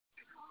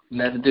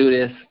Let's do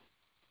this.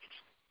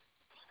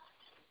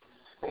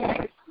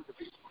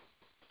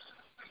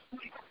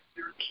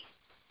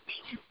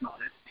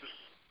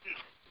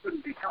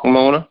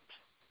 Ramona?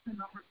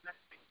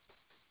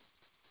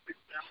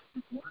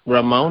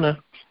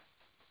 Ramona?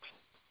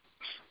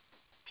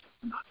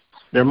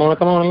 Did Ramona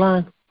come on the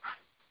line?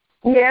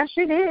 Yeah,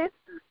 she did.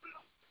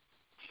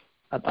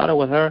 I thought it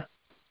was her.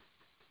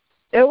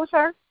 It was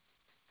her.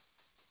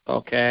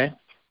 Okay.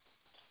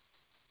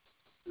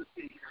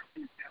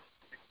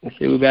 Let's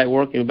see, we're back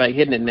working, we're back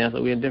hitting it now,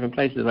 so we're in different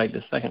places right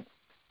this second.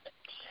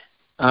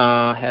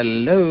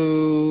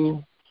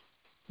 Hello.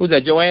 Who's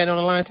that, Joanne on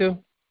the line too?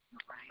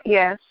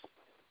 Yes.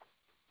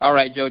 All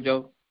right,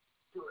 JoJo.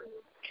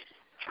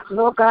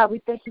 Lord God,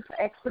 we thank you for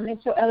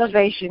exponential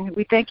elevation.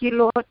 We thank you,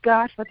 Lord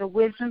God, for the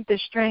wisdom, the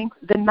strength,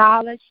 the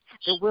knowledge,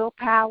 the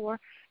willpower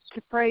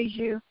to praise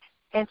you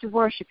and to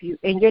worship you.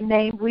 In your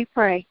name we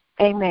pray.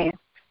 Amen.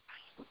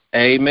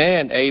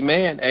 Amen,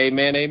 amen,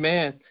 amen,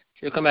 amen.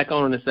 She'll come back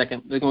on in a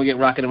second. We're going to get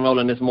rocking and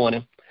rolling this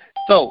morning.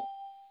 So,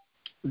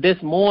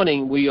 this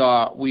morning we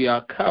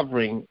are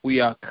covering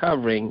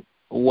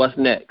what's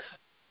next.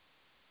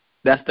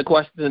 That's the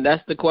question.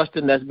 That's the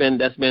question that's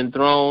been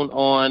thrown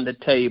on the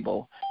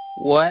table.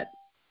 What's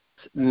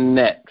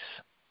next?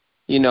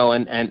 You know,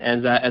 and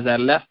as I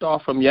left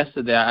off from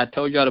yesterday, I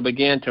told y'all to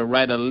begin to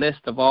write a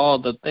list of all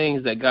the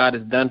things that God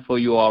has done for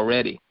you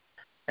already.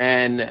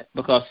 And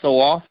because so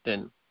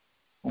often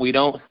we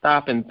don't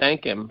stop and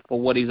thank him for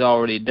what he's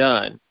already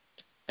done.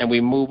 And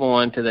we move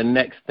on to the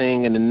next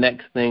thing and the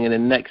next thing and the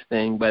next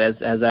thing.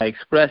 But as I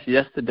expressed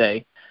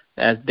yesterday,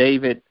 as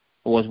David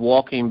was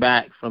walking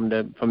back from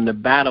the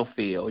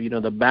battlefield, you know,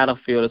 the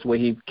battlefield is where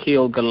he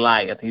killed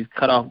Goliath. He's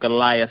cut off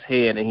Goliath's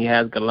head, and he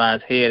has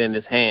Goliath's head in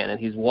his hand, and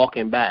he's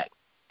walking back.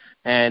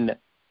 And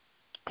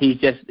he's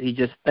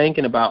just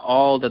thinking about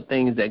all the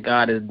things that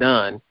God has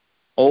done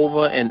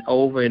over and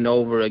over and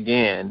over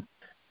again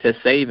to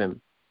save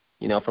him.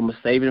 You know,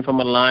 saved him from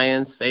a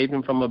lion, saved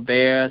him from a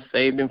bear,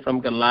 saved him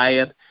from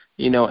Goliath,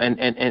 you know, and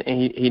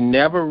he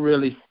never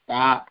really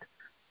stopped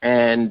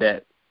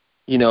and,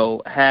 you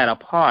know, had a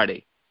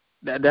party.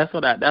 That's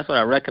what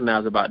I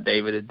recognize about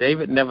David, is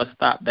David never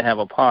stopped to have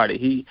a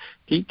party.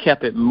 He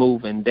kept it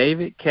moving.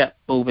 David kept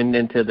moving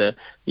into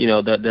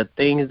the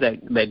things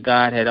that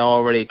God had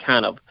already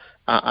kind of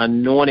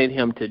anointed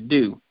him to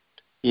do.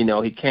 You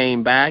know, he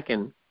came back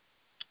and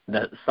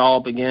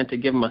Saul began to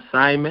give him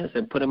assignments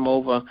and put him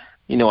over,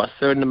 you know, a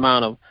certain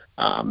amount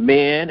of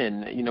men,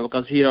 and, you know,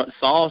 because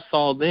Saul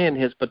saw then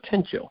his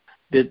potential.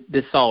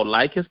 Did Saul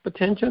like his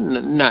potential?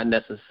 Not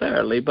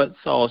necessarily, but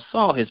Saul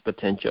saw his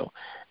potential.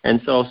 And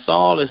so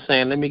Saul is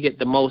saying, let me get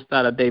the most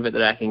out of David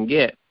that I can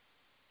get,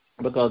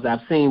 because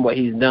I've seen what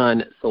he's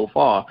done so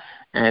far.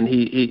 And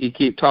he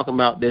keep talking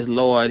about this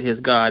Lord, his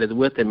God is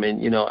with him.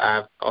 And, you know,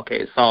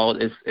 Saul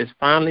is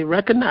finally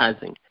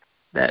recognizing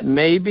that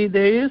maybe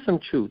there is some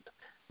truth.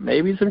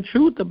 Maybe some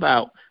truth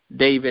about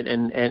David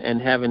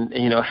and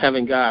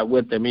having God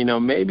with him. You know,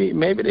 maybe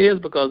it is,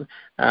 because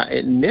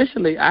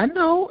initially I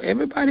know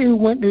everybody who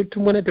went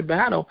into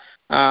battle,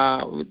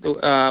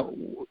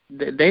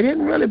 they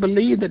didn't really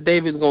believe that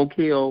David was going to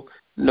kill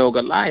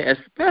Goliath,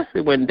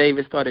 especially when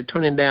David started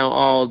turning down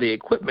all the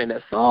equipment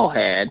that Saul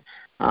had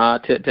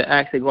to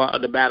actually go out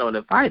into battle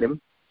and fight him,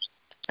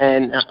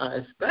 and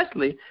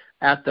especially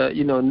after,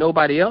 you know,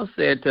 nobody else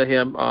said to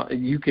him,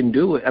 you can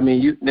do it. I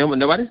mean,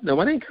 nobody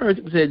encouraged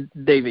him, said,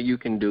 David, you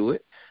can do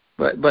it.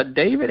 But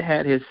David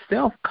had his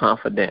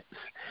self-confidence.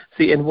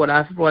 See, and what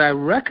I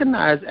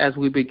recognize as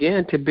we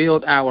begin to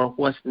build our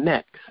what's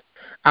next,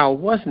 our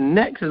what's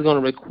next is going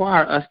to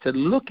require us to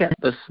look at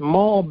the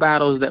small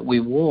battles that we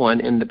won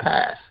in the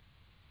past.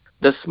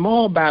 The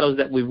small battles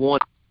that we won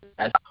in the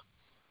past.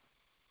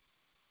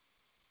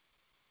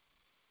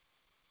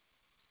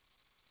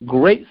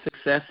 Great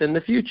success in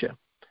the future.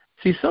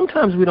 See,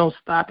 sometimes we don't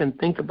stop and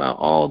think about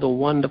all the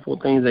wonderful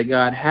things that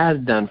God has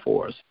done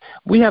for us.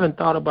 We haven't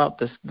thought about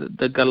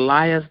the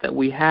Goliaths that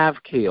we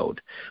have killed.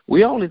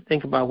 We only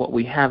think about what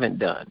we haven't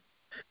done.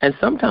 And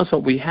sometimes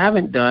what we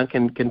haven't done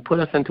can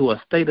put us into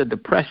a state of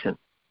depression.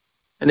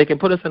 And it can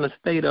put us in a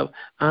state of,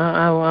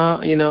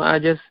 I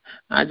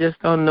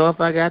just don't know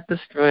if I got the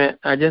strength.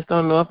 I just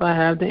don't know if I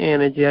have the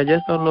energy. I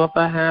just don't know if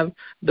I have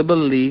the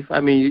belief. I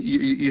mean,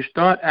 you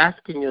start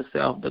asking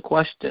yourself the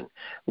question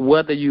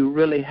whether you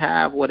really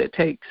have what it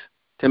takes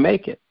to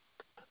make it.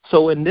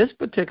 So in this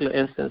particular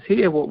instance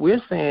here, what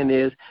we're saying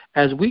is,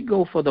 as we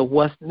go for the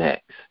what's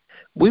next,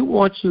 we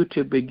want you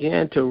to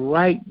begin to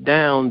write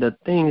down the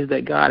things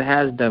that God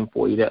has done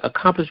for you, the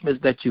accomplishments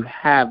that you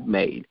have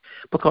made,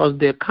 because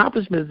the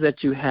accomplishments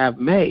that you have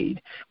made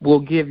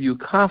will give you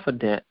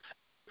confidence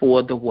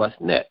for the what's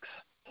next.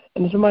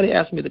 And somebody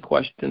asked me the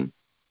question,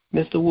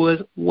 Mr.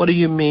 Woods, what do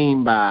you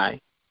mean by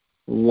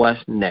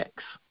what's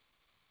next?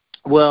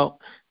 Well,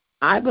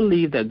 I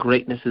believe that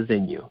greatness is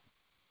in you.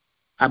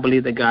 I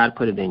believe that God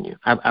put it in you.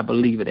 I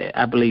believe it.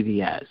 I believe he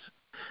has.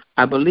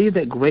 I believe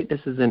that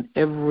greatness is in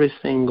every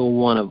single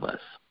one of us.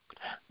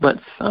 But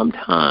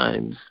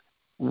sometimes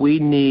we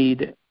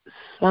need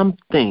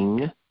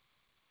something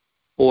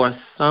or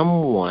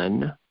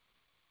someone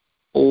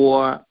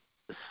or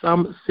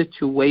some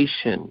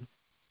situation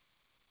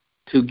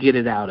to get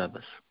it out of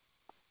us.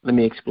 Let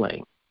me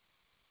explain.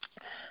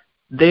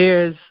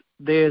 There's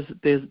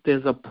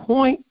a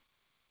point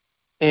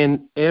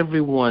in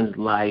everyone's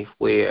life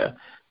where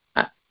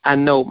I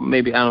know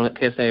maybe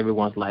can't say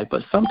everyone's life,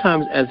 but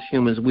sometimes as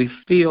humans we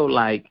feel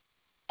like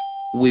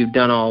we've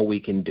done all we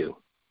can do.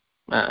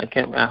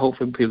 I hope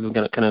people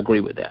can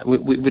agree with that.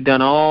 We've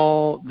done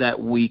all that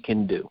we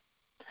can do,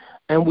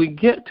 and we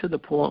get to the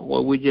point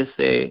where we just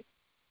say,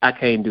 "I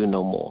can't do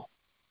no more.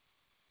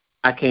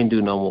 I can't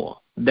do no more.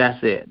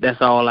 That's it.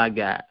 That's all I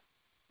got.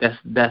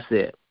 That's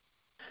it."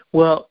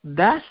 Well,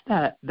 that's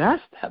that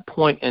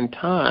point in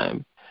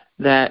time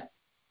that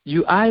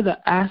you either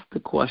ask the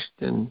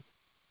question,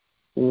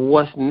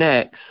 "What's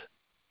next?"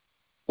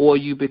 or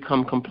you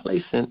become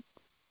complacent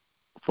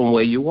from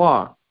where you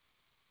are.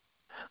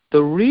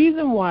 The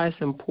reason why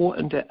it's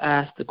important to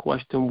ask the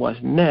question,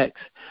 "What's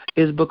next?"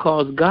 is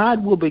because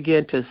God will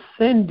begin to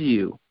send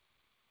you.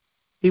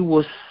 He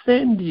will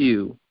send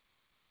you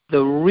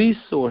the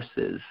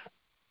resources,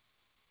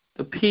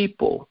 the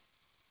people,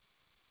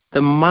 the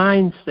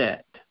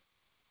mindset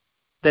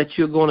that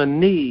you're going to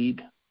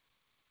need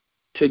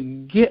to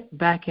get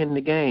back in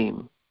the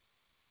game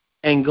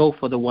and go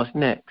for the what's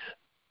next.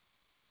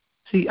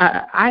 See,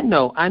 I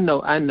know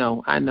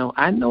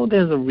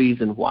there's a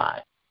reason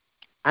why.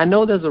 I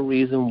know there's a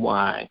reason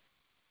why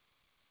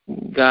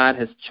God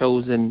has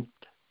chosen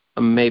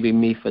maybe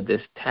me for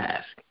this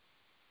task.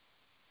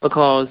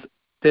 Because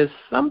there's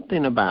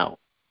something about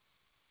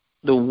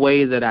the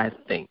way that I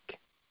think.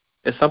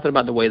 There's something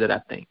about the way that I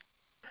think.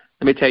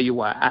 Let me tell you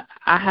why.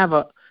 I have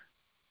a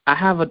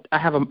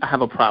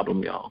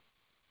problem, y'all.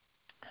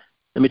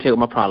 Let me tell you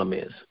what my problem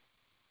is.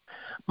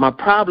 My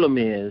problem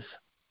is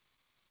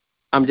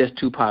I'm just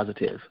too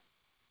positive.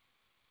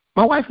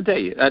 My wife will tell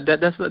you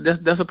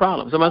that's a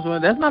problem. Somebody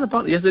says, "That's not a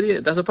problem." Yes, it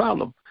is. That's a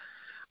problem.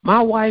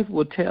 My wife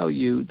will tell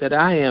you that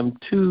I am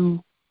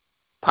too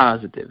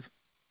positive.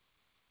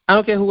 I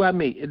don't care who I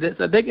meet.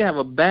 They can have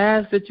a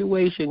bad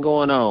situation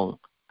going on,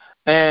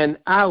 and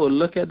I will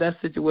look at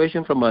that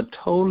situation from a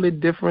totally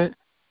different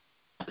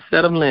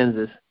set of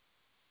lenses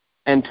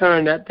and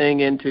turn that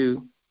thing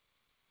into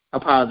a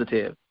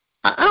positive.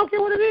 I don't care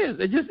what it is.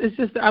 It's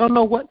just I don't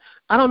know what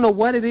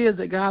it is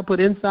that God put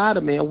inside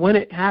of me, and when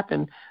it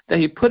happened that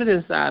He put it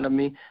inside of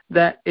me,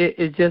 that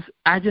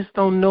I just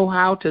don't know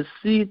how to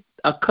see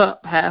a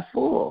cup half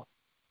full.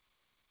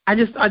 I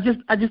just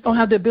don't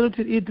have the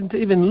ability to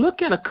even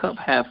look at a cup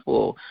half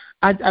full.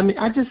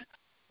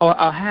 Or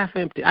half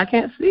empty. I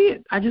can't see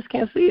it. I just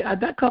can't see it.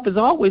 That cup is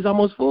always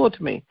almost full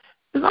to me.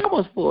 It's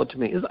almost full to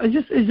me.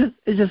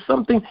 It's just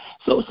something.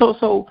 So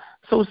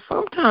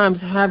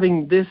sometimes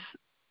having this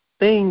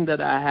thing that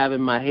I have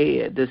in my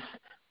head,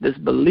 this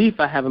belief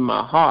I have in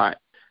my heart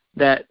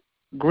that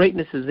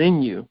greatness is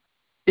in you,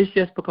 it's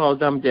just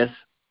because I'm just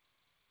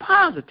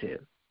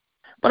positive.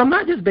 But I'm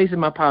not just basing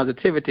my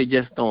positivity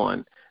just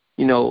on,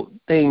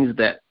 things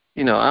that,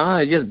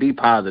 just be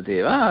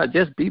positive.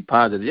 Just be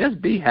positive.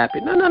 Just be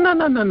happy. No.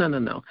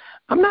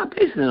 I'm not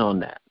basing it on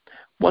that.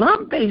 What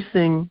I'm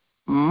basing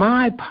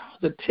my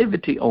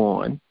positivity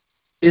on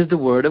is the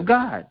Word of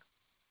God.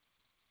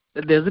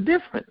 There's a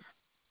difference.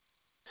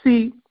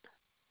 See,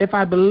 if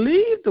I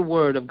believe the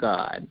Word of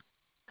God,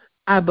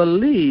 I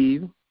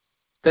believe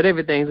that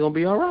everything's going to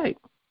be all right.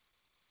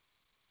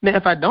 Now,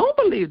 if I don't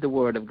believe the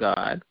Word of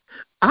God,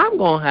 I'm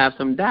going to have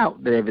some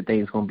doubt that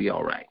everything's going to be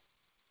all right.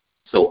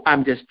 So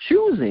I'm just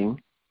choosing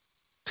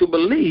to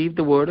believe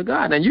the Word of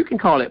God. Now, you can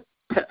call it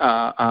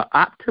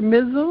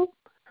optimism.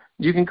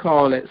 You can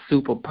call it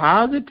super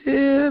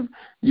positive.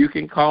 You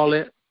can call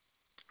it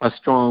a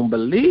strong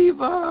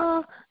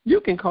believer.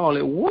 You can call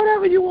it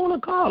whatever you want to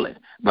call it.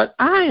 But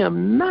I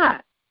am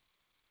not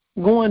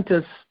going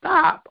to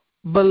stop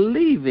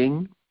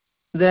believing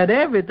that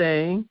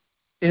everything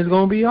is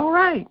going to be all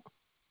right.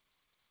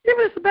 Even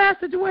if it's a bad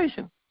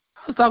situation.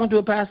 I was talking to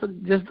a pastor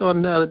just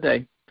on the other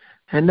day,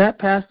 and that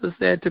pastor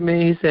said to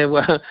me, he said,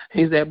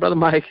 "Brother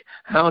Mike,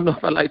 I don't know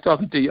if I like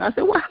talking to you." I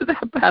said, "Why is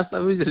that, Pastor?" I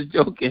was just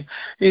joking.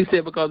 He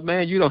said, "Because,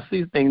 man, you don't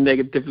see things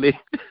negatively."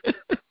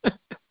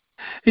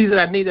 He said,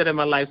 "I need that in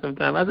my life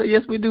sometimes." I said,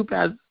 "Yes, we do,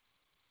 Pastor.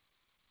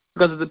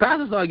 Because if the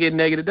pastors start getting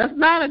negative, that's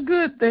not a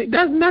good thing.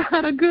 That's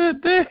not a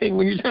good thing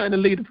when you're trying to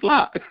lead a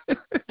flock."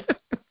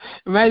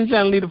 Imagine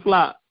trying to lead a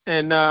flock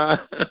and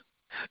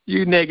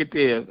you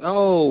negative.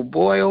 Oh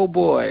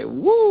boy.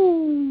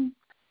 Woo.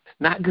 It's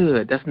not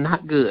good. That's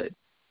not good.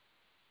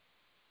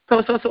 So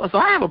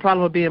I have a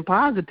problem with being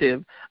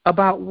positive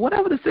about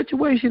whatever the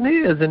situation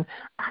is, and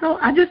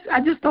I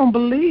just don't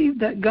believe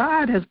that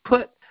God has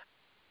put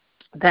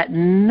that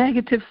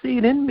negative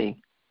seed in me.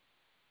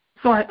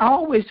 So I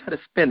always try to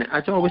spin it.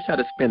 I always try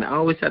to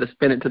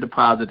spin it to the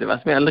positive.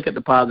 I look at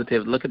the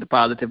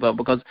positive of,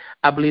 because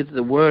I believe that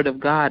the Word of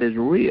God is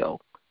real.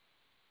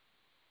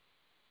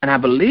 And I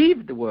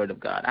believe the Word of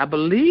God. I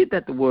believe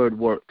that the Word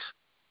works.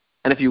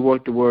 And if you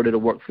work the Word, it'll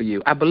work for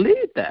you. I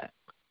believe that.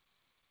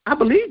 I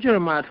believe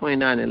Jeremiah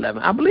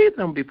 29:11. I believe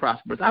that I'm going to be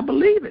prosperous. I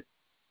believe it.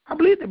 I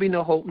believe there'll be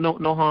no hope,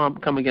 no harm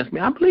come against me.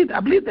 I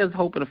believe there's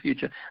hope in the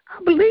future.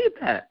 I believe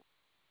that.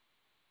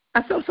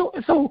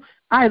 So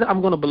either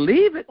I'm going to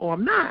believe it or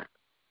I'm not.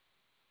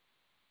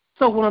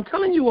 So when I'm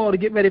telling you all to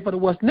get ready for the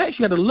what's next,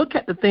 you got to look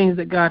at the things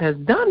that God has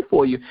done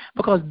for you,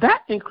 because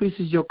that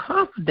increases your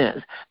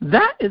confidence.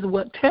 That is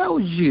what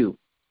tells you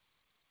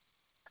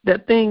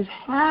that things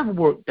have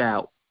worked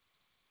out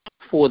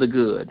for the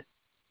good.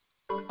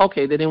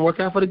 Okay, they didn't work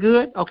out for the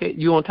good? Okay,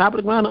 you on top of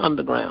the ground or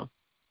underground?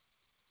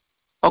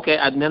 Okay,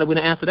 now that we're going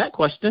to answer that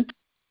question,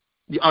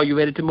 are you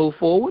ready to move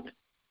forward?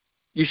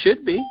 You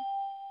should be,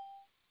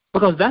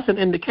 because that's an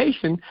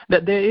indication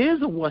that there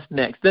is a what's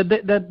next, that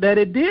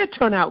it did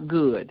turn out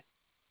good.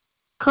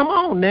 Come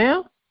on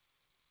now.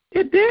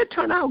 It did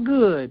turn out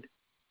good.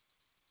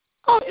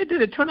 Oh,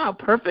 did it turn out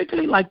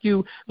perfectly like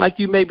you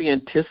maybe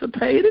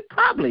anticipated?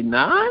 Probably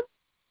not.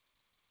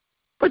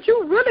 But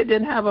you really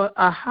didn't have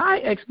a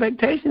high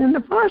expectation in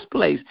the first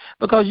place,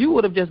 because you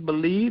would have just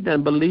believed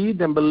and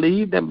believed and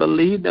believed and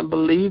believed and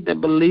believed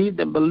and believed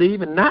and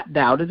believed and not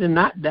doubted and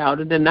not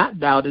doubted and not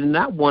doubted and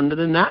not wondered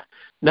and not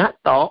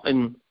thought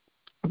and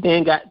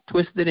then got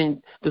twisted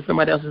into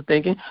somebody else's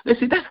thinking.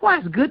 See, that's why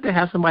it's good to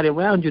have somebody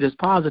around you that's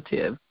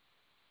positive.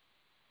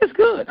 It's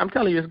good. I'm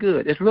telling you, it's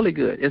good. It's really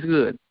good. It's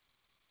good.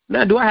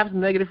 Now, do I have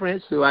some negative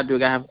friends? Sure, I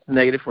do. I have some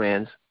negative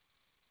friends.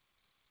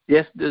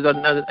 Yes,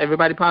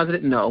 everybody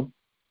positive? No.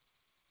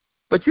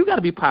 But you got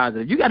to be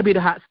positive. You got to be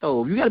the hot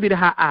stove. You got to be the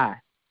hot eye.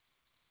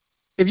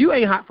 If you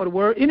ain't hot for the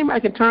word,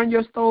 anybody can turn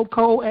your stove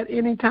cold at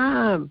any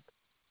time.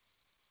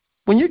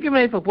 When you're getting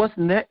ready for what's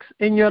next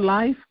in your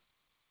life,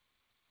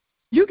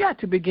 you got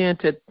to begin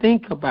to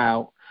think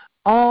about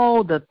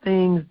all the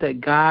things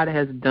that God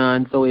has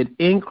done so it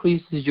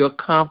increases your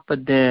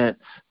confidence.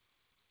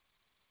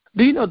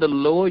 Do you know the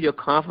lower your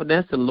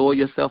confidence, the lower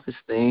your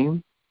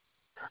self-esteem?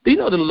 Do you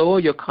know the lower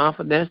your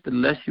confidence, the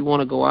less you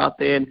want to go out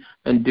there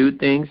and do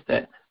things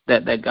that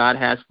God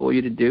has for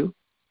you to do?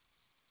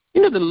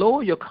 You know, the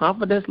lower your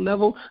confidence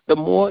level, the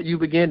more you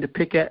begin to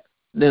pick at,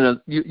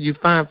 you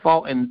find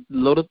fault in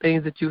little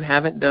things that you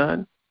haven't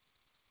done.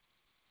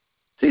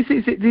 See,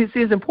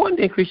 it's important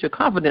to increase your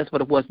confidence for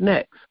what's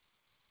next.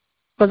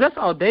 Because that's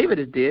all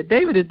David did.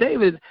 David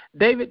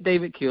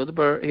killed the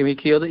bird. He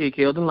killed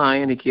the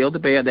lion. He killed the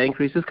bear. That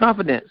increased his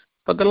confidence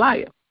for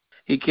Goliath.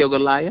 He killed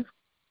Goliath.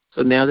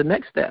 So now the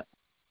next step.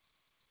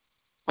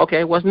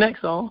 Okay, what's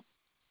next, Saul?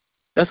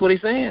 That's what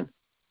he's saying.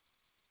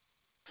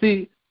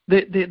 See,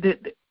 this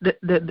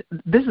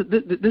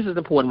is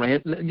important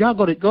right here. Y'all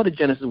go to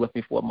Genesis with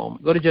me for a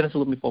moment. Go to Genesis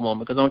with me for a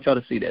moment, because I want y'all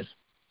to see this.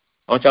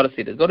 Go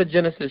to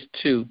Genesis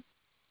 2.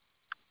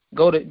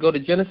 Go to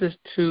Genesis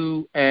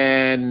 2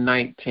 and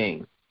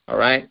 19. All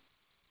right.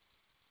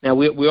 Now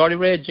we already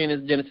read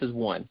Genesis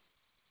 1.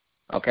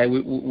 Okay,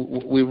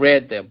 we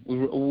read them.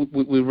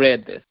 We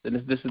read this, and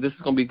this is going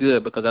to be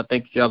good, because I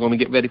think y'all going to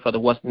get ready for the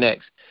what's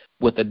next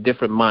with a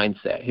different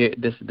mindset. Here,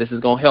 this is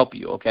going to help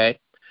you. Okay,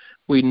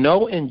 we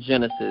know in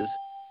Genesis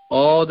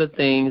all the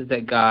things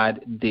that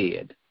God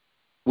did.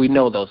 We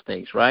know those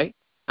things, right?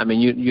 I mean,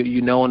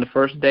 you know on the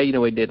first day, you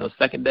know what he did on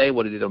the second day,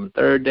 what he did on the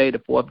third day, the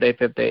fourth day,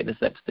 fifth day, and the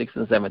sixth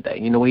and seventh day.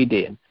 You know what he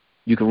did.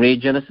 You can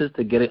read Genesis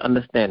to get an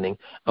understanding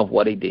of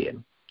what he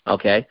did,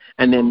 okay?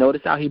 And then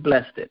notice how he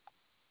blessed it,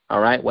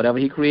 all right? Whatever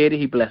he created,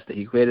 he blessed it.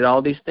 He created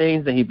all these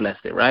things, and he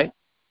blessed it, right?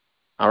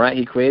 All right?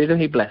 He created them,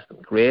 he blessed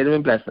them. Created them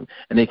and blessed them.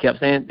 And they kept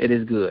saying, it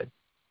is good.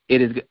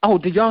 It is good. Oh,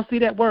 did y'all see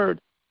that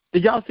word?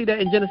 Did y'all see that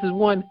in Genesis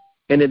 1?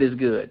 And it is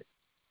good.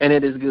 And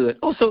it is good.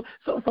 Oh, so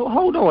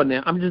hold on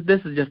now.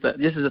 This is just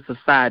a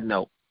side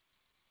note.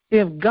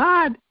 If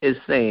God is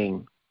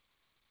saying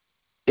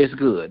it's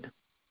good,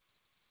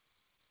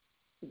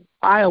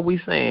 why are we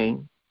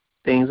saying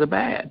things are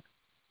bad?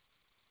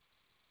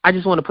 I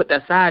just want to put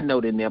that side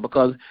note in there,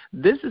 because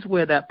this is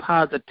where that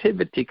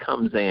positivity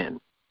comes in.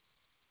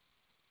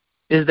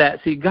 Is that,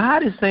 see,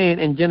 God is saying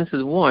in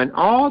Genesis 1,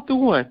 all through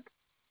 1,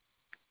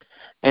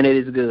 and it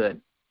is good.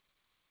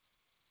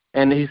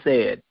 And he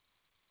said,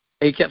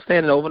 he kept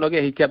saying it over and over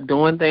again. He kept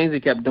doing things. He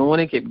kept doing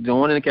it, kept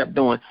doing it, and kept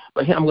doing.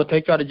 But here, I'm going to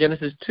take y'all to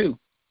Genesis 2.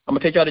 I'm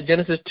going to take y'all to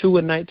Genesis 2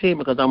 and 19,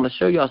 because I'm going to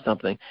show y'all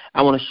something.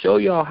 I want to show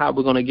y'all how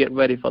we're going to get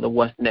ready for the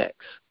what's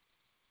next.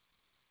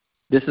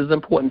 This is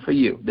important for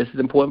you. This is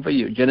important for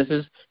you.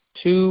 Genesis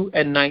 2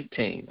 and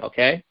 19,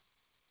 okay?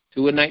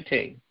 2 and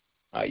 19.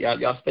 All right,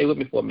 y'all stay with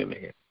me for a minute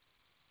here.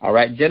 All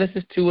right,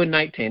 Genesis 2 and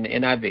 19, the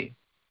NIV.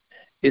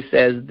 It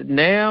says,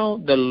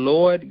 now the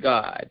Lord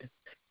God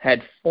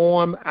had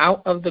formed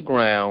out of the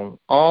ground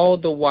all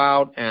the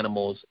wild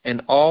animals and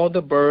all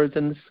the birds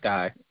in the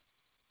sky.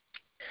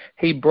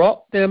 He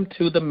brought them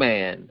to the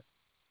man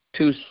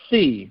to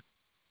see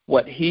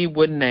what he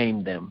would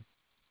name them.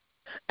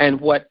 And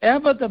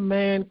whatever the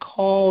man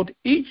called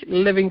each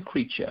living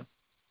creature,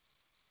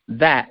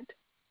 that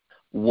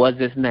was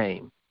his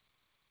name.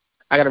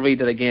 I got to read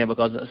that again,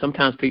 because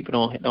sometimes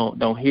people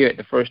don't hear it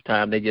the first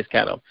time. They just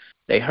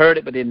they heard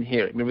it but didn't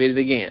hear it. Let me read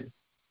it again.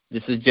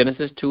 This is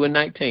Genesis 2 and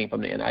 19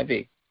 from the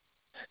NIV.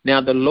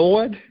 Now the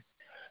Lord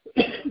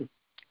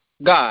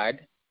God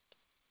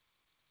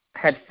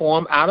had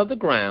formed out of the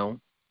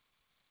ground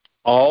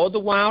all the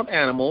wild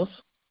animals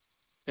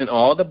and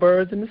all the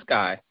birds in the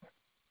sky.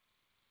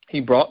 He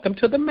brought them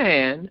to the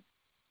man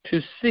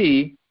to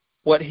see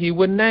what he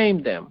would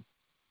name them.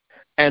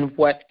 And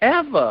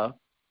whatever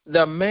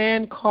the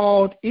man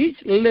called each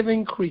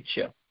living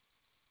creature,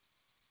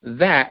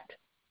 that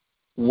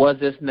was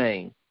its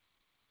name.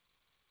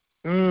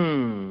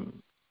 Can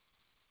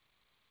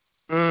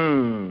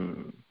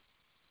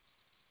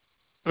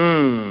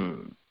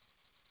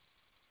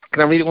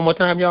I read it one more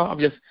time, y'all?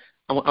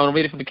 I want to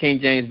read it from the King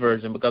James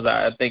Version because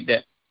I think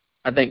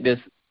this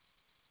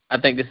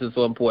is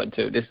so important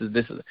too. This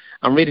is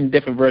I'm reading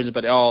different versions,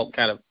 but they all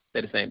kind of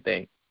say the same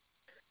thing.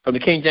 From the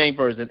King James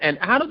Version, and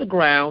out of the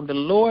ground the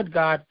Lord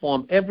God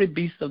formed every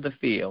beast of the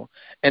field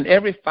and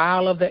every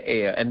fowl of the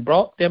air, and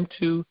brought them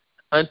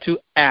unto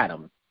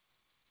Adam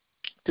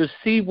to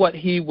see what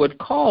he would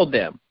call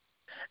them.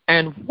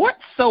 And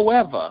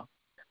whatsoever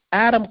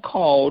Adam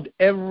called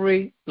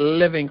every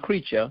living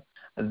creature,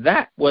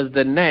 that was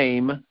the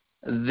name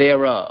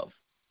thereof.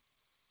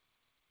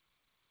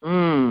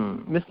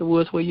 Mr.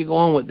 Woods, where you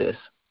going with this?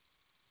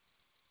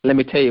 Let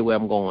me tell you where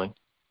I'm going.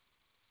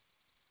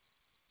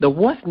 The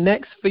what's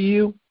next for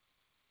you,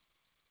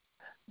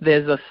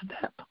 there's a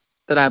step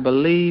that I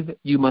believe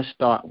you must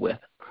start with.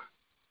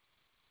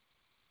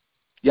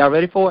 Y'all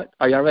ready for it?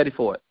 Are y'all ready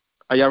for it?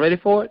 Are y'all ready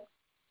for it?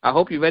 I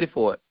hope you're ready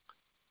for it.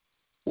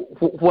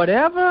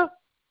 Whatever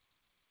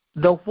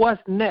the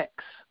what's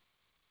next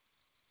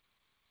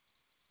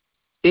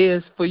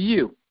is for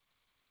you,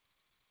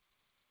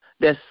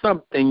 there's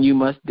something you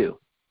must do.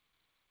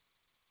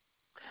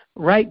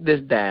 Write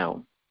this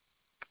down.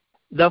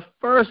 The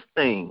first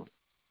thing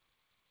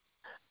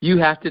you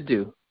have to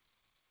do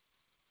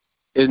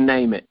is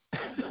name it.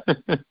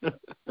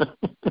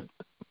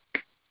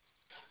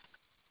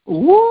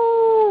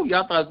 Woo!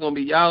 Y'all thought it was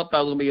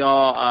gonna be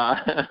all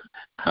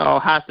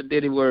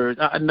Hasidity words.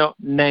 No,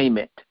 name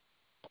it.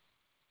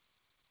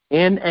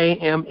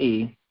 NAMEIT.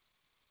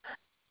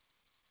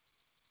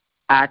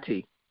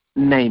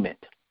 Name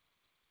it.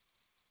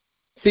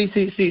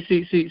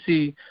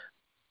 See.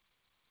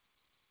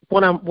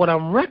 What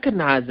I'm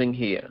recognizing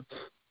here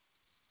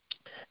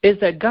is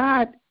that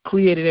God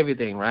created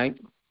everything, right?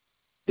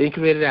 Then he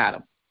created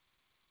Adam.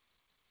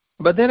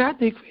 But then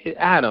after he created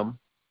Adam,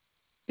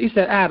 he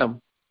said,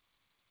 Adam,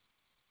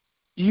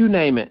 you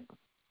name it.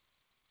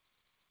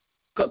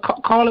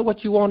 Call it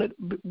what you want it.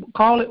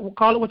 Call it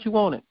what you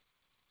want it.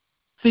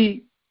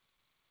 See,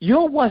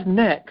 your what's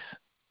next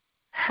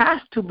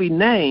has to be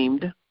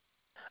named,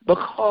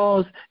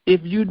 because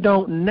if you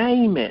don't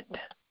name it,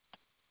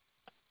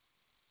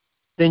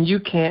 then you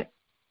can't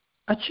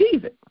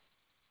achieve it.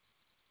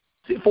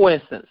 See, for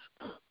instance,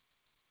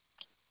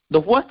 the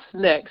what's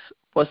next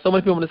for so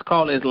many people on this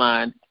call-in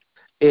line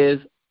is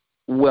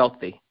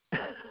wealthy.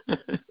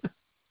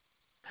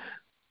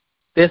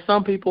 There's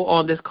some people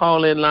on this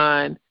call-in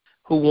line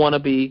who want to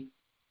be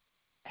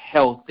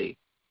healthy.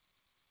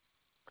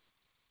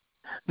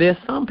 There's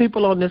some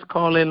people on this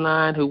call-in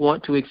line who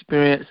want to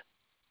experience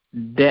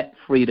debt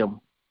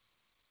freedom.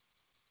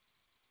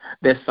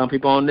 There's some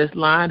people on this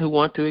line who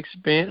want to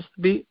experience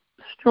to be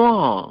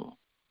strong.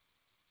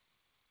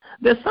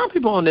 There's some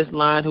people on this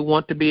line who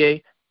want to be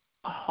a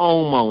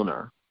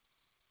homeowner.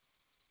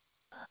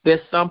 There's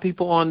some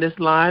people on this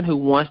line who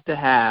wants to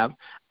have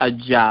a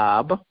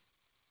job.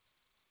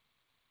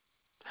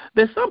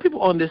 There's some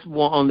people on this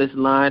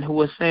line who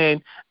are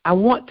saying, I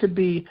want to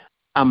be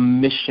a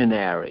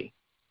missionary.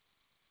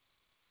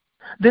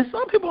 There's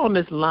some people on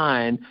this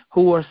line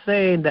who are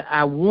saying that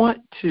I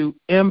want to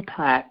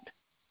impact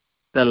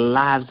the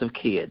lives of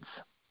kids.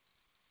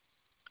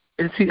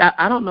 And see,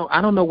 I don't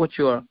know what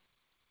your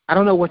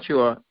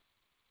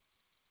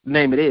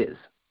name it is.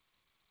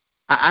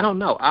 I don't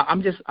know.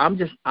 I'm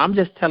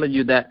just telling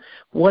you that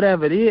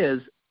whatever it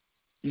is,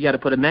 you got to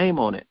put a name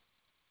on it.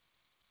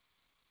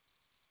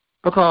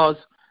 Because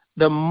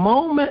the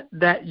moment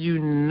that you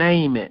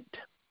name it,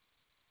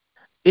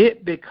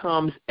 it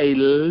becomes a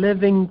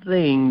living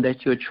thing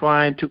that you're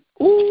trying to,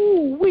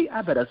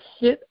 I better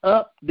sit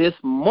up this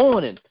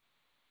morning.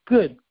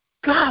 Good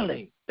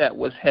golly, that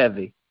was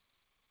heavy.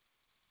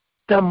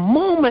 The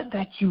moment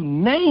that you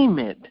name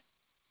it,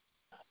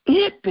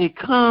 it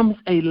becomes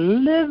a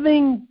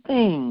living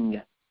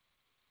thing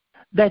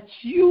that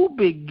you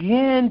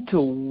begin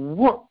to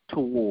work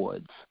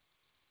towards.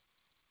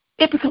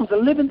 It becomes a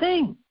living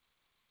thing.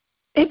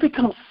 It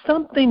becomes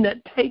something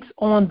that takes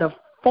on the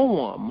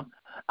form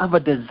of a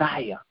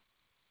desire.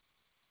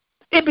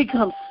 It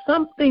becomes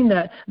something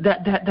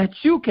that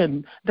you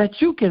can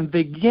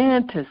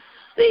begin to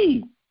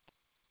see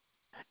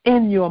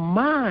in your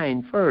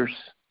mind first,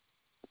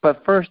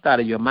 but first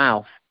out of your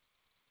mouth.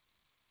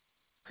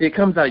 It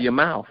comes out of your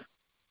mouth.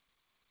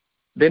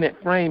 Then it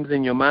frames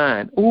in your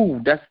mind.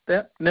 That's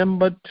step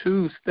number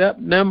 2. Step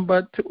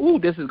number 2.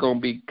 This is going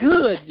to be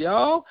good,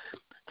 y'all.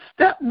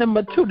 Step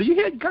number 2. Do you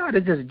hear God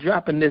is just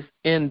dropping this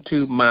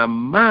into my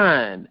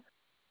mind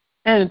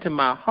and into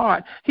my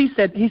heart? He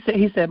said,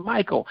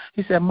 Michael,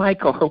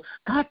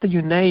 after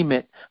you name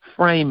it,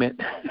 frame it.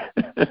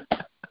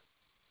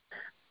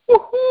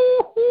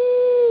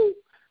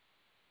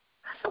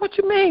 what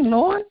you mean,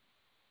 Lord?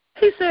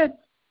 He said,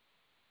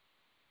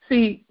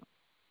 see,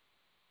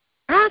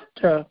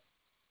 after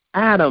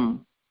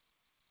Adam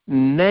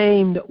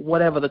named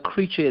whatever the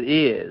creature it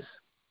is,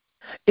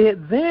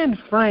 it then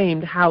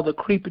framed how the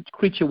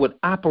creature would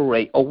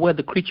operate or where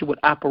the creature would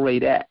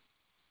operate at.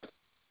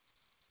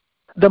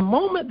 The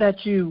moment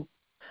that you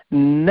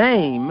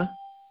name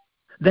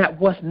that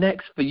what's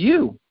next for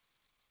you,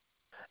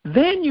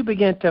 then you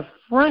begin to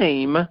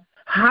frame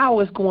how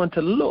it's going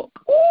to look.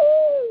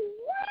 Ooh,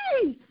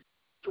 wait.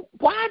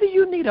 Why do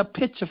you need a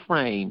picture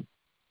frame?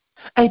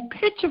 A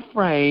picture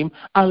frame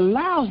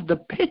allows the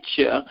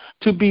picture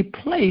to be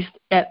placed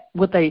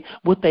with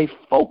a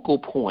focal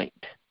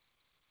point.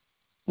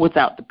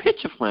 Without the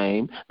picture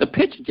frame, the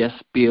picture just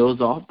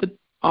spills off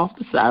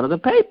the side of the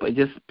paper. It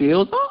just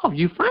spills off.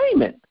 You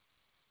frame it.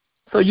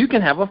 So you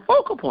can have a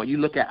focal point. You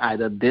look at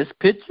either this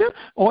picture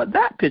or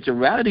that picture.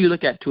 Rather, you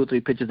look at 2 or 3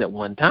 pictures at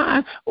one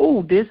time.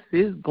 Oh, this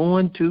is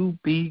going to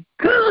be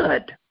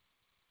good.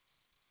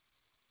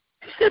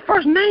 He said,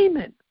 first name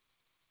it.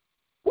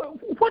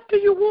 What do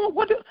you want?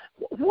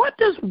 What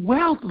does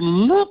wealth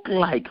look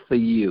like for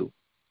you?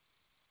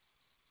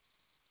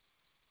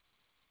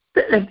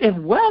 If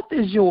wealth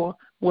is your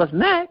what's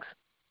next,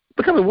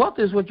 becoming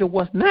wealthy is what your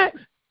what's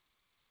next,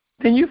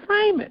 then you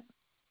frame it.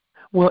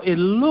 Well, it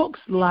looks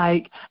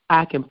like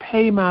I can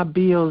pay my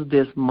bills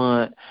this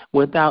month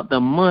without the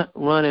month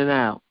running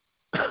out.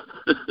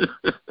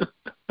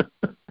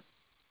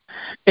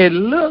 It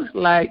looks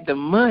like the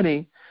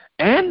money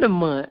and the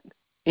month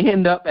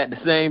end up at the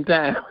same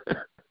time.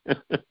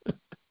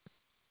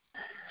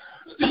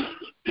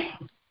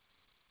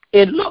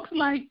 It looks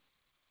like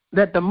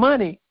that the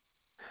money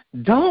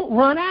don't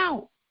run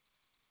out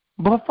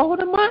before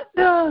the month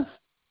does.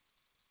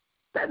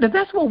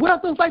 That's what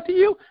wealth looks like to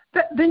you.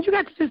 Then you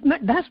got to just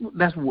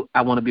that's what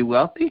I want to be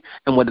wealthy,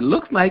 and what it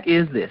looks like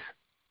is this.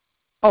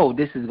 Oh,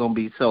 this is gonna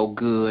be so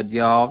good,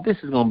 y'all. This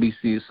is gonna be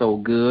so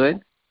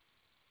good.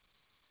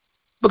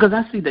 Because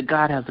I see that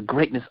God has a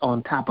greatness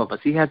on top of us.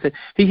 He said,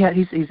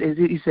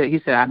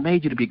 I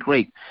made you to be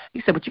great.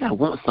 He said, but you gotta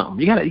want something.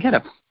 You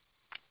gotta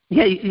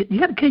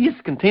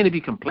just continue to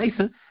be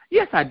complacent.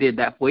 Yes, I did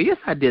that for you. Yes,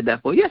 I did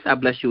that for you. Yes, I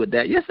bless you with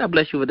that. Yes, I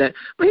bless you with that.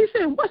 But he's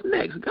saying, what's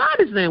next? God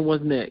is saying,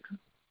 what's next?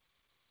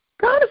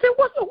 God is saying,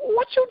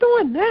 what you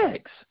doing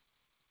next?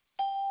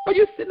 Are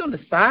you sitting on the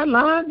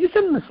sideline? You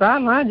sitting on the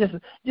sideline just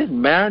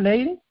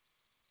marinating?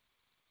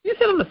 You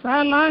sitting on the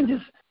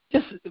sideline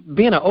just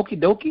being an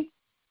okie dokie?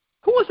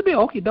 Who wants to be an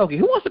okie dokie?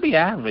 Who wants to be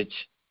average?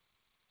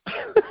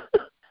 I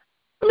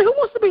mean, who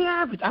wants to be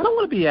average? I don't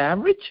want to be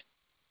average.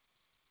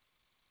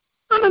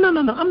 No.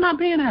 I'm not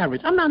being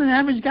average. I'm not an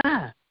average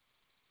guy.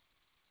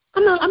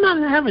 I'm not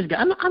an average guy.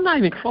 I'm not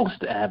even close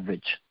to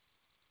average.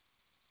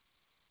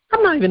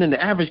 I'm not even in the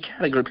average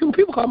category.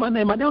 People call my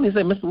name. They only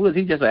say, Mr. Woods,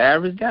 he's just an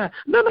average guy.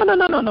 No,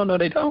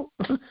 they don't.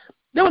 They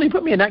don't even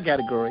put me in that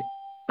category.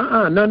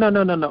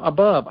 No.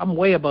 Above. I'm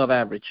way above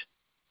average.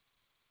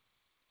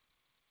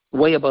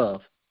 Way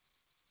above.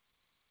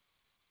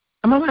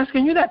 I'm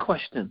asking you that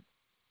question.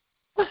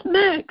 What's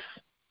next?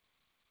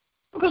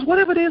 Because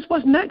whatever it is,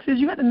 what's next is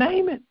you got to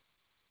name it.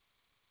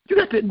 You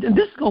got to. And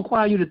this is going to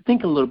require you to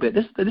think a little bit.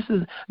 This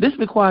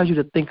requires you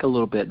to think a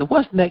little bit. The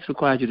what's next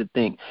requires you to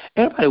think.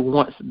 Everybody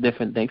wants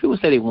different things. People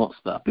say they want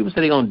stuff. People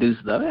say they're going to do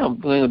stuff. They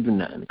ain't going to do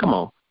nothing. Come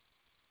on.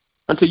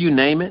 Until you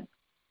name it,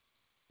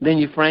 then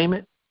you frame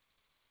it.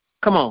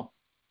 Come on.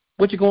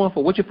 What you going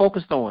for? What you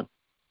focused on?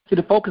 See,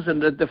 the focus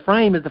and the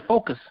frame is the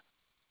focus.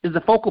 Is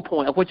the focal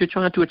point of what you're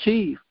trying to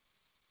achieve.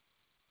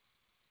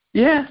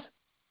 Yes.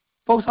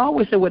 Folks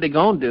always say what they're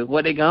going to do,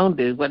 what they're going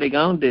to do, what they're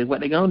going to do, what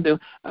they're going to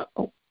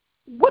do.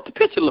 What the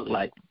picture look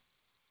like?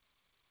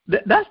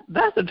 That's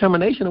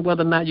determination of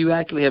whether or not you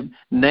actually have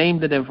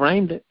named it and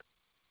framed it.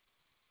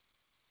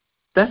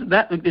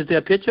 Is there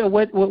a picture of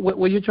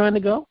where you're trying to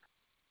go?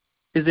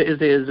 Is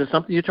there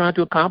something you're trying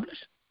to accomplish?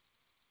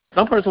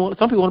 Some people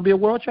want to be a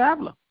world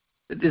traveler.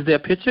 Is there a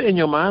picture in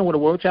your mind what a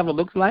world traveler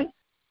looks like?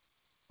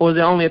 Or is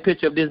there only a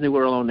picture of Disney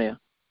World on there?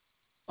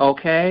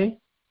 Okay.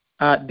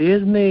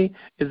 Disney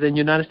is in the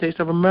United States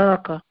of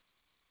America.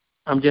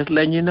 I'm just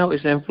letting you know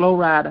it's in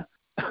Florida.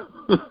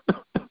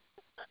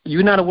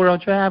 You're not a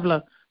world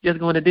traveler just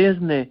going to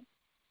Disney.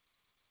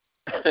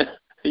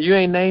 You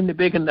ain't named it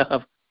big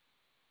enough.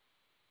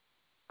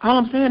 All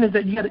I'm saying is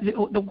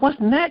that what's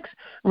next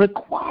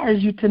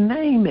requires you to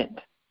name it.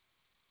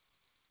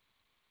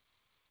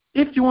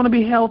 If you want to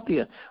be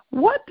healthier,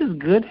 what does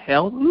good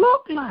health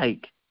look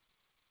like?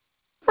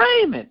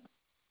 Frame it.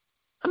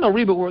 I know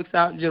Reba works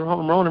out.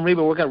 Ramona and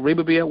Reba work out.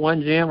 Reba be at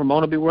one gym.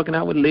 Ramona be working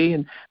out with Lee,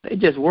 and they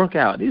just work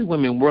out. These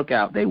women work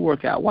out. They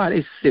work out. Why?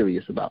 They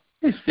serious about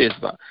it.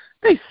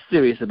 They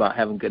serious about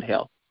having good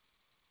health.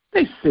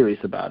 They serious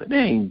about it. They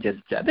ain't just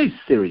they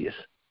serious.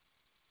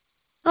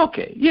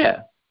 Okay,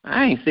 yeah,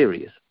 I ain't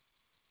serious.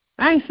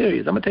 I'm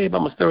gonna tell you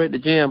about my story at the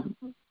gym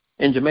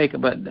in Jamaica,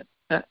 but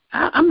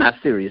I'm not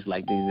serious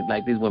like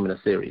these women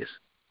are serious.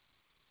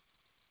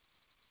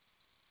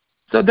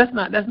 So that's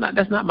not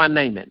my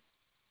naming.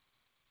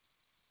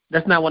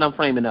 That's not what I'm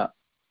framing up.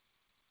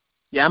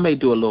 Yeah, I may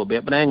do a little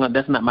bit, but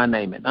that's not my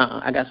naming.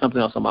 I got something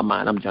else on my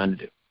mind I'm trying to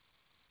do.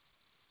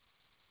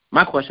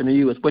 My question to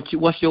you is,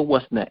 what's your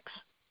what's next?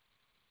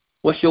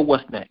 What's your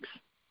what's next?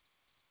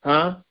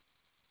 Huh?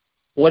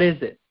 What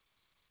is it?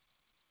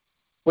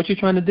 What you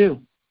trying to do?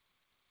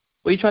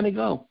 Where you trying to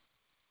go?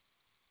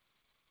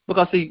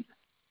 Because, see,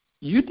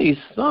 you need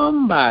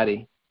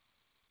somebody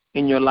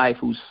in your life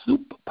who's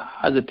super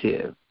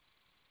positive,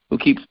 who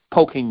keeps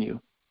poking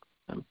you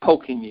and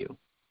poking you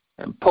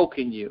and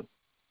poking you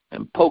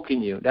and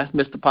poking you. That's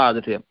Mr.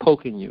 Positive,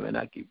 poking you, and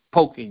I keep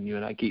poking you,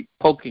 and I keep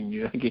poking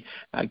you,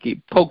 I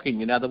keep poking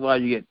you.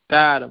 Otherwise, you get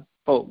tired of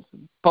folks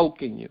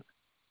poking you.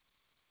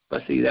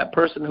 But see, that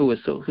person who is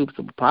super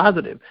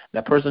positive,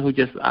 that person who's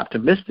just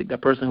optimistic,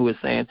 that person who is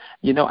saying,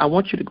 I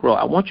want you to grow.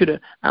 I want you to.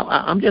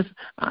 I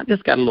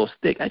just got a little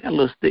stick. I got a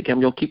little stick.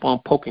 I'm gonna keep on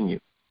poking you.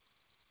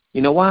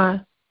 You know why?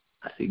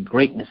 I see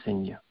greatness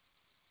in you.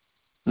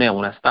 Now,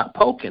 when I stop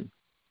poking,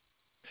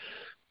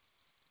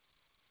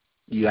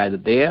 you either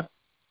there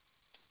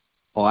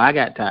or I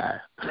got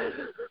tired.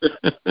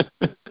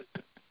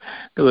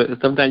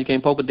 Sometimes you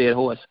can't poke a dead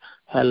horse.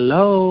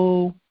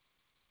 Hello,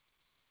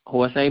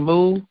 horse ain't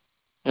moved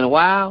in a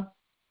while.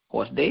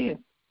 Horse dead.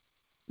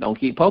 Don't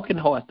keep poking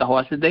the horse. The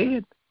horse is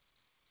dead.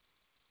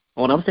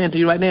 What I'm saying to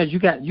you right now is you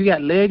got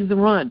legs to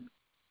run.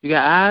 You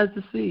got eyes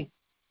to see.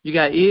 You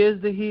got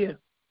ears to hear.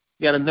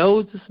 You got a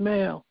nose to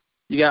smell.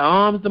 You got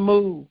arms to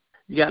move.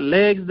 You got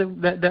legs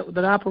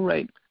that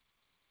operate.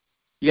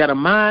 You got a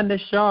mind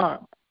that's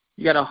sharp.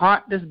 You got a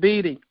heart that's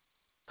beating.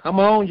 Come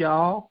on,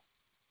 y'all.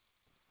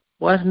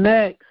 What's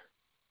next?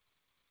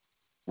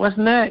 What's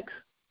next?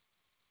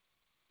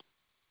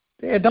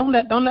 Yeah, don't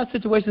let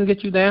situations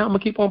get you down. I'm gonna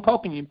keep on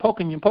poking you,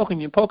 poking you, poking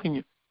you, poking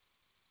you.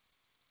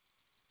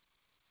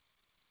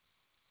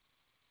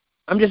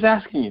 I'm just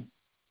asking you.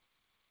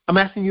 I'm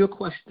asking you a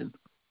question.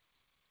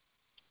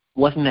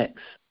 What's next?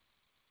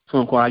 It's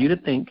going to require you to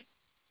think.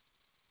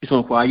 It's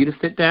going to require you to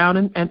sit down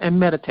and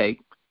meditate.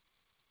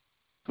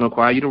 It's going to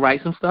require you to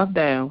write some stuff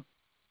down.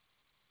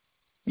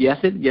 Yes,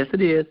 it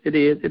is. It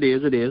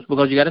is.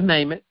 Because you got to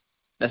name it.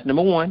 That's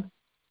number one.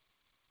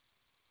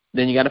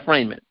 Then you got to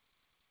frame it.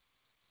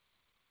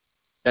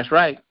 That's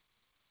right.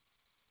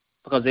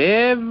 Because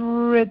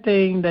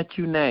everything that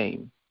you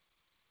name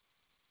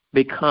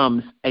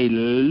becomes a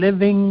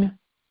living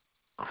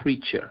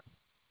creature.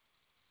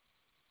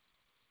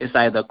 It's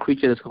either a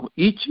creature that's going to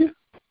eat you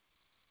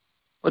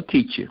or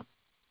teach you.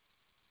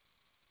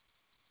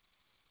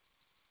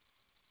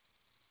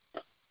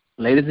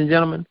 Ladies and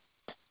gentlemen,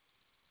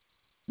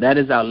 that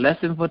is our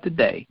lesson for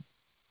today.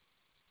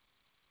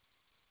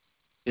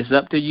 It's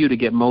up to you to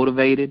get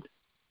motivated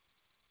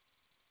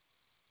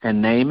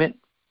and name it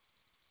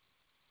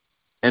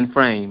and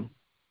frame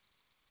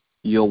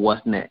your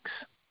what's next.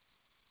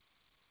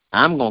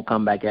 I'm going to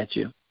come back at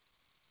you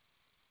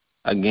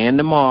again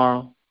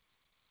tomorrow,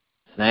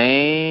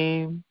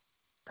 same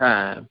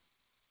time,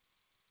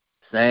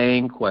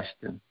 same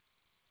question.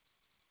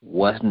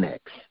 What's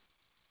next?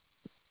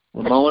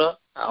 Ramona,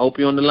 I hope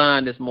you're on the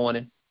line this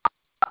morning.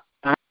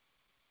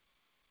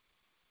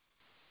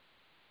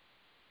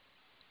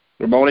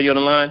 Ramona, you on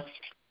the line?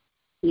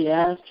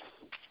 Yes.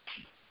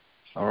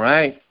 All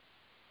right.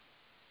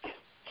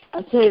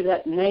 I tell you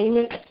that name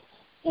it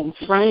and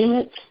frame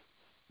it.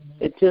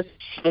 It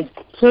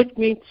took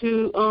me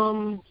to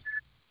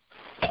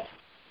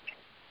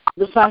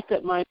the fact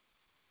that my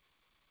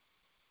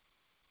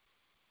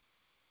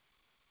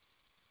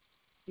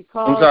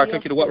I'm sorry, it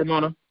took you to what,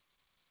 Ramona?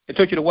 It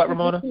took you to what,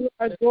 Ramona?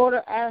 Our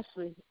daughter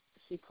Ashley.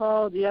 She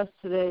called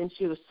yesterday and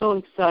she was so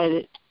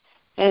excited.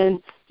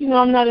 And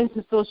I'm not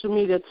into social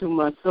media too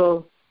much,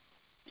 so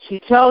she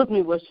tells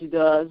me what she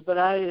does, but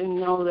I didn't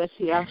know that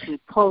she actually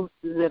posts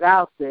it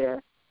out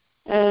there.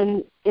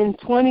 And in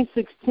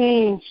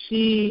 2016,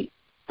 she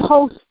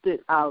posted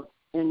out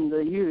in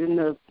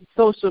the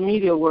social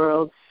media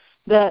world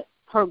that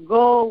her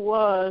goal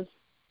was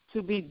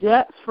to be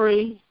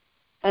debt-free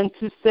and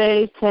to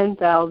save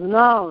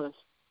 $10,000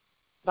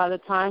 by the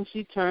time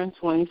she turned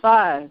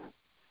 25.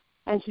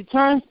 And she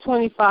turns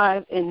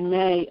 25 in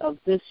May of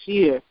this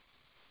year.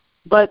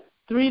 But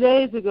 3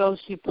 days ago,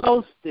 she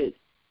posted,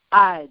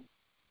 I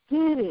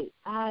did it.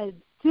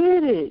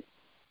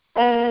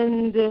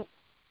 And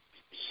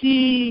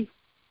she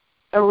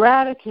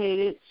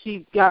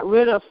got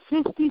rid of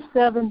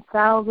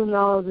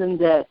 $57,000 in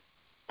debt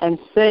and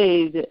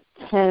saved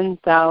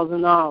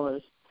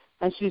 $10,000.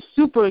 And she's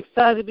super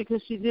excited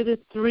because she did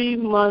it 3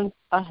 months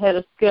ahead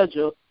of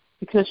schedule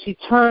because she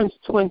turns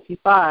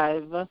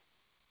 25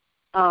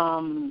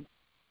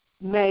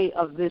 May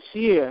of this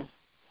year.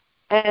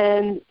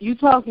 And you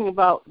talking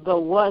about the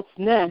what's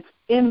next,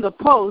 in the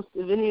post,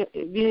 if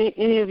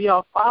any of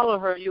y'all follow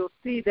her, you'll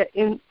see that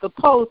in the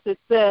post it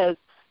says,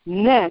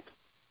 next,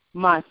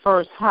 my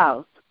first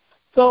house.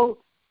 So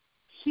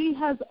she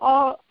has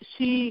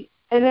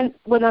and then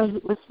when I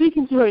was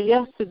speaking to her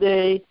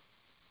yesterday,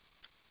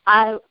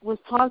 we were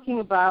talking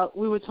about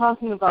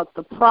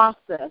the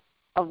process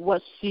of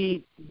what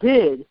she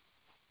did.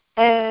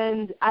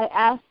 And I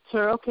asked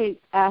her, okay,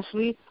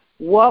 Ashley,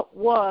 what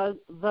was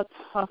the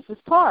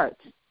toughest part.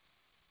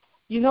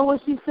 You know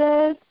what she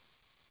said?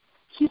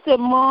 She said,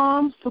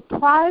 Mom,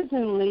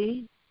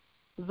 surprisingly,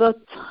 the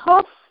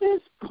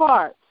toughest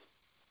part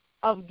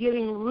of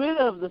getting rid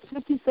of the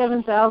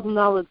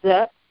 $57,000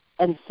 debt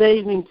and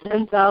saving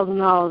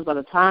 $10,000 by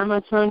the time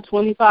I turned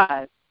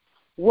 25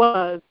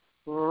 was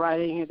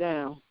writing it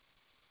down.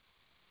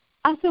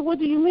 I said, what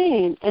do you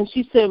mean? And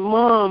she said,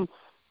 Mom,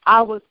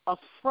 I was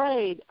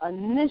afraid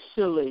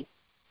initially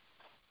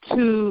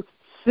to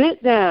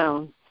sit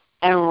down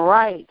and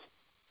write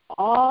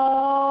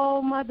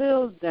all my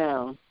bills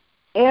down,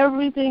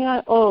 everything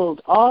I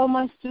owed, all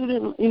my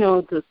student,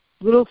 the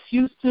little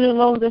few student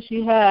loans that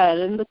she had,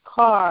 and the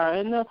car,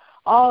 and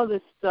all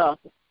this stuff.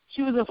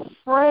 She was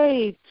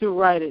afraid to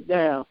write it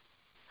down.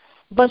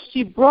 But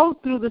she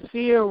broke through the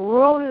fear,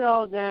 wrote it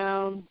all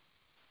down,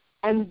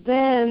 and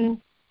then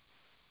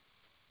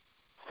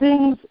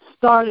things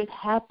started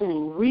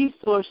happening.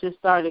 Resources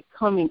started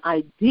coming,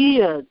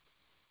 ideas.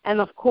 And,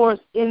 of course,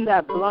 in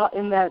that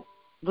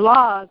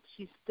blog,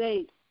 she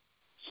states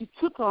she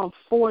took on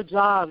 4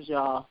 jobs,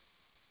 y'all.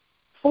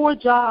 4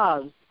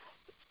 jobs.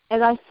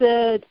 And I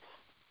said,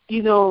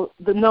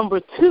 the number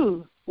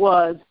 2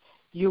 was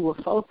you were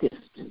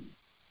focused.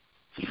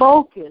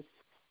 Focus.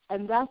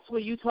 And that's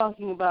what you're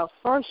talking about.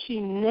 First,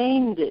 she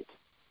named it.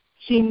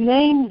 She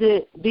named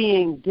it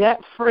being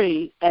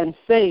debt-free and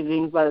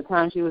savings by the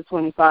time she was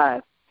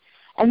 25.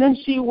 And then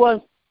she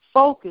was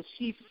focused.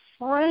 She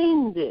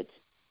framed it.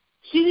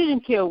 She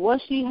didn't care what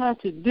she had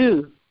to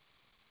do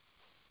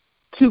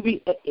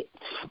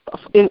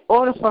in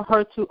order for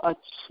her to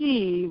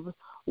achieve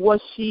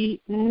what she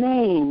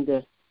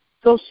named.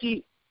 So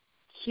she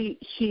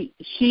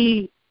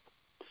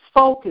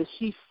focused.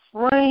 She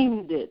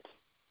framed it.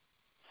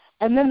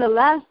 And then the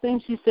last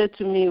thing she said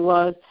to me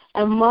was,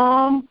 and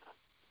Mom,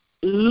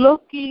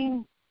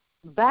 looking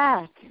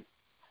back,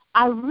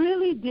 I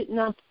really did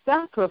not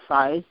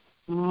sacrifice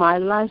my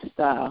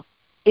lifestyle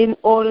in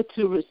order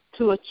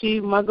to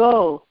achieve my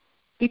goal,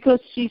 because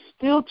she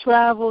still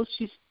traveled,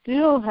 she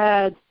still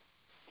had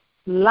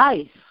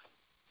life.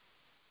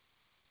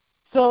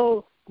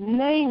 So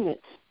name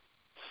it,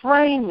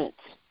 frame it,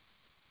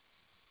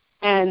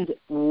 and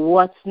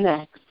what's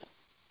next?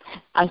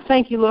 I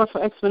thank you, Lord, for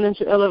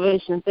exponential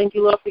elevation. Thank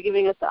you, Lord, for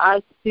giving us the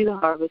eyes to see the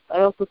harvest. I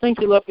also thank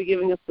you, Lord, for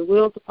giving us the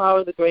will, the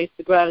power, the grace,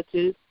 the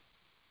gratitude,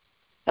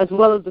 as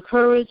well as the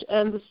courage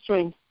and the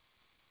strength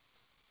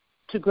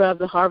to grab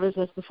the harvest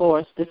that's before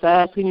us. This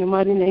I ask in your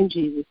mighty name,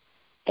 Jesus.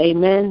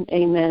 Amen,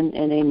 amen,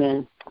 and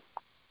amen.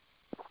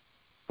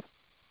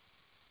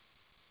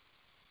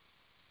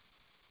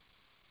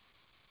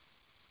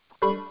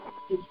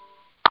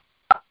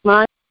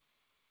 Mine?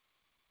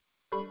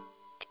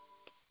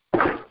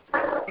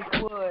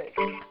 Wood.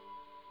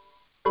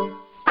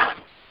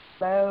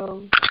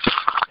 Hello.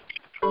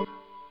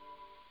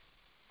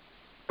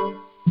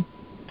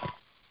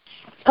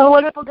 Have a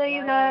wonderful day,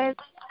 you guys.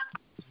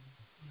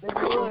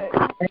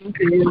 Thank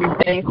you.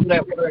 Thanks for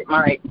that word,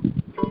 Mike.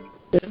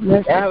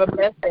 Have a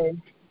blessed day.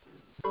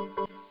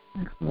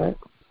 Excellent.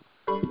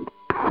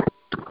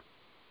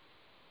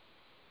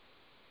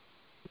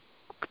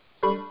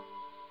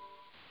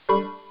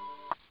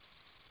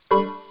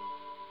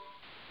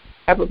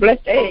 Have a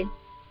blessed day.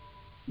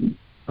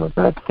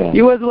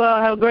 You as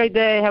well. Have a great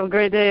day. Have a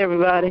great day,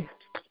 everybody.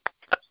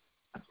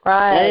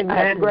 Right. Amen.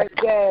 Have a great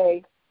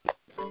day.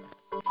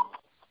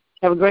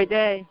 Have a great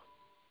day.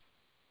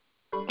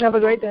 Have a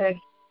great day.